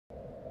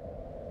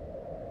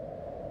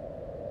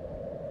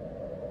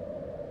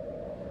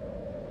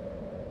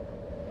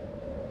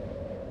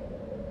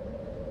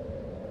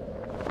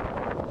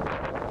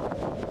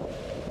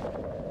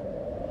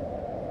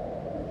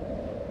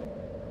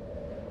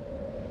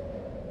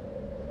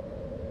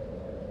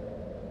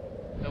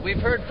We've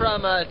heard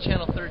from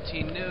Channel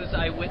 13 News,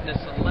 Eyewitness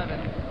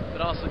 11, but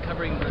also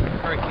covering the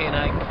Hurricane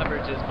Ike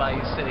coverages Bayou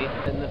City.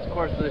 And of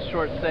course, in this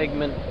short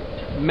segment,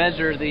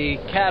 measure the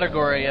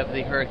category of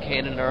the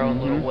hurricane in our own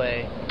little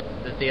way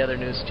that the other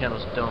news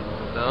channels don't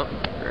know about.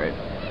 Great.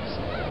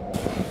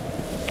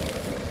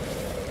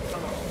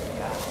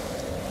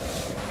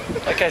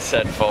 Like I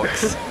said,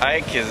 folks,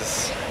 Ike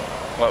is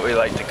what we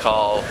like to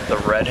call the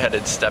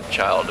red-headed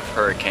stepchild of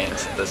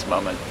hurricanes at this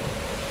moment.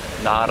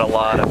 Not a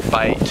lot of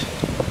bite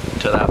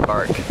to that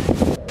bark.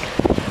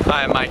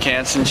 Hi, I'm Mike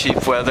Hansen,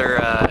 Chief Weather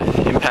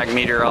Impact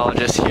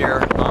Meteorologist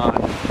here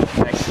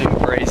next to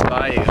Bray's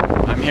Bayou.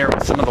 I'm here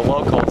with some of the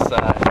locals.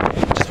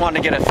 Just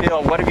wanted to get a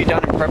feel. What have you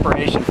done in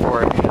preparation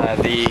for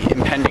the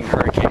impending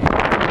hurricane?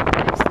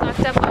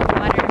 Stocked up on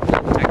water.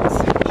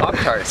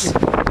 Pop-Tarts.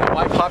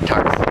 Why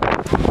Pop-Tarts?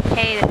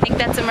 Hey, I think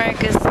that's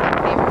America's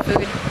favorite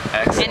food.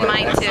 Excellent. And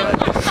mine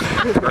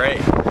too. Great.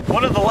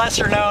 One of the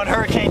lesser known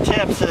hurricane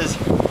tips is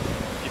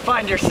you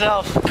find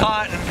yourself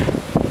caught in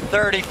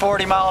 30,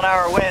 40 mile an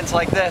hour winds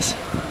like this,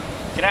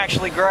 you can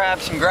actually grab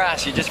some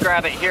grass. You just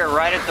grab it here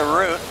right at the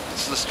root.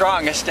 It's the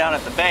strongest down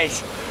at the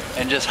base,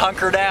 and just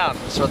hunker down.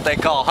 That's what they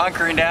call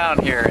hunkering down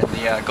here in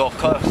the Gulf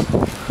Coast.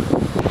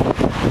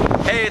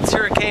 Hey, it's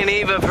Hurricane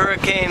Eve of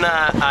Hurricane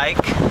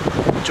Ike.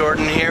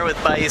 Jordan here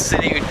with Bayou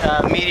City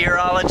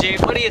Meteorology.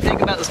 What do you think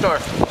about the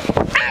storm?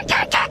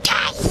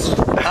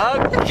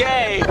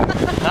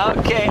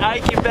 Okay,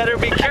 Ike, you better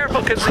be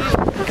careful because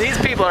these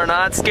people are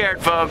not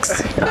scared,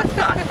 folks.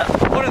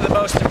 One of the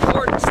most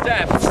important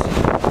steps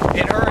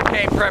in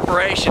hurricane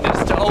preparation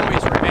is to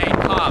always remain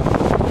calm.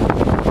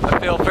 I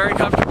feel very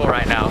comfortable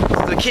right now.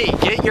 It's the key.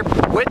 Get your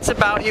wits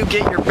about you,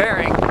 get your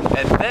bearing,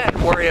 and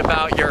then worry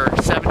about your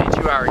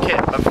 72-hour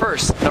kit. But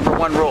first, number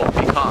one rule,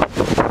 be calm.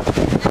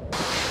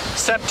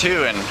 Step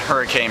 2 in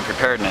hurricane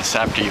preparedness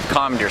after you've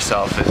calmed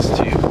yourself is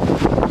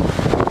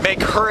to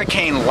make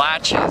hurricane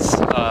latches,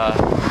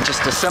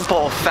 just a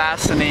simple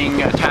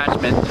fastening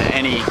attachment to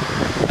any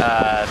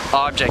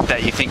object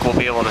that you think will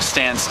be able to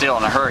stand still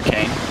in a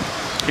hurricane.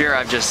 Here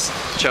I've just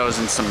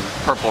chosen some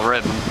purple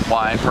ribbon.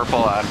 Why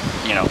purple?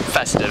 You know,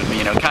 festive,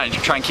 you know, kind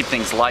of try and keep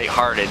things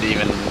light-hearted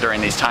even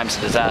during these times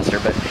of disaster,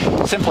 but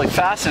simply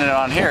fasten it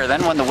on here.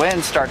 Then when the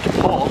winds start to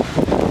pull,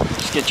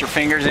 just get your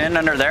fingers in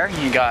under there.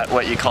 You got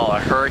what you call a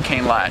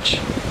hurricane latch.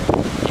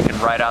 You can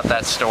ride out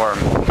that storm.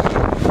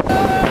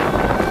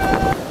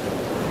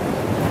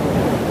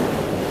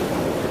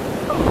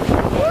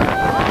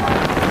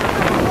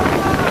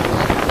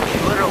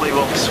 Literally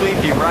will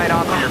sweep you right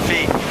off of your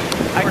feet.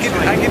 I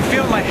can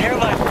feel my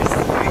hairline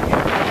receding.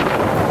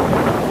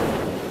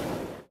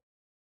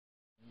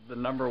 The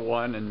number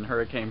one in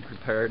hurricane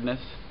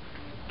preparedness,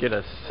 get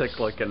a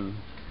sick-looking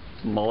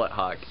mullet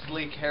hawk.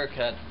 Sleek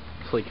haircut.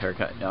 Sleek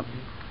haircut, yeah.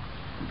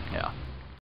 Yeah.